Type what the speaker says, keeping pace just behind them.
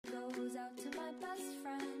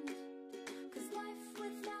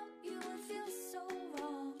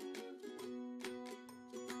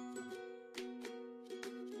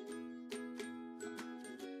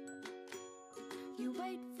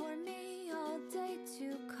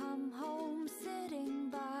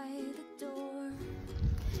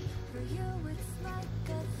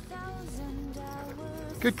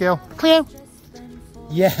Good girl. Cleo.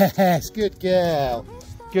 Yes, good girl.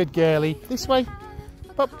 Good girlie. This way.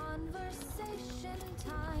 Up.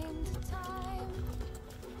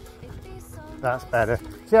 That's better.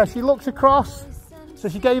 See how she looks across? So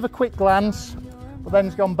she gave a quick glance, but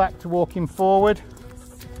then's gone back to walking forward.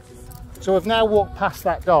 So we've now walked past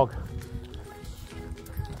that dog.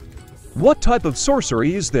 What type of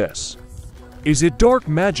sorcery is this? Is it dark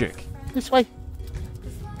magic? This way.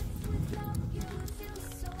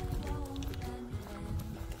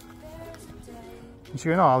 She's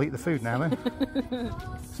going, oh, I'll eat the food now then.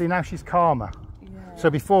 See, now she's calmer. Yeah. So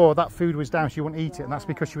before, that food was down, she wouldn't eat it, and that's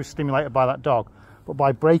because she was stimulated by that dog. But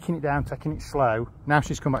by breaking it down, taking it slow, now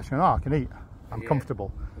she's come back, she's going, oh, I can eat. I'm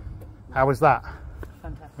comfortable. How was that?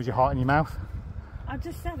 Fantastic. Was your heart in your mouth? I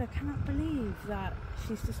just said I cannot believe that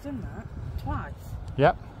she's just done that twice.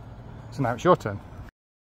 Yep. So now it's your turn.